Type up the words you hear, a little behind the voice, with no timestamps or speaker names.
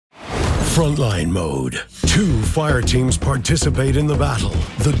Frontline mode. 2 fire teams participate in the battle.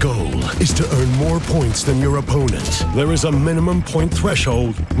 The goal is to earn more points than your opponent. There is a minimum point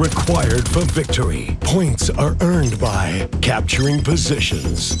threshold required for victory. Points are earned by capturing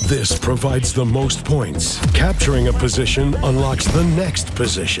positions. This provides the most points. Capturing a position unlocks the next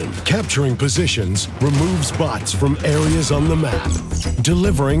position. Capturing positions removes bots from areas on the map.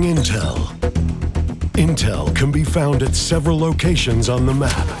 Delivering intel. Intel can be found at several locations on the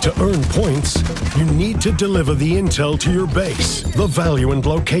map. To earn points, you need to deliver the intel to your base. The value and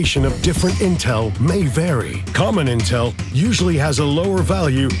location of different intel may vary. Common intel usually has a lower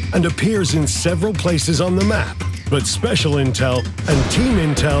value and appears in several places on the map. But special intel and team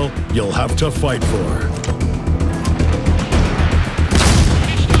intel you'll have to fight for.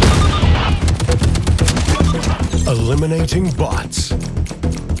 Eliminating bots.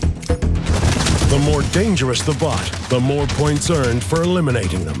 The more dangerous the bot, the more points earned for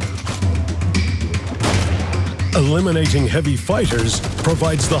eliminating them. Eliminating heavy fighters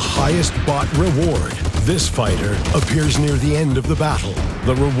provides the highest bot reward. This fighter appears near the end of the battle.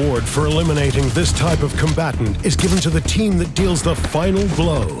 The reward for eliminating this type of combatant is given to the team that deals the final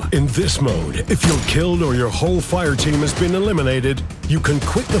blow. In this mode, if you're killed or your whole fire team has been eliminated, you can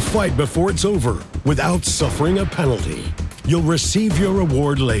quit the fight before it's over without suffering a penalty. You'll receive your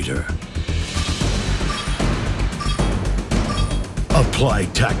reward later. Apply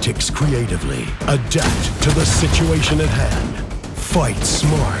tactics creatively. Adapt to the situation at hand. Fight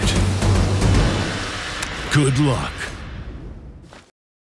smart. Good luck.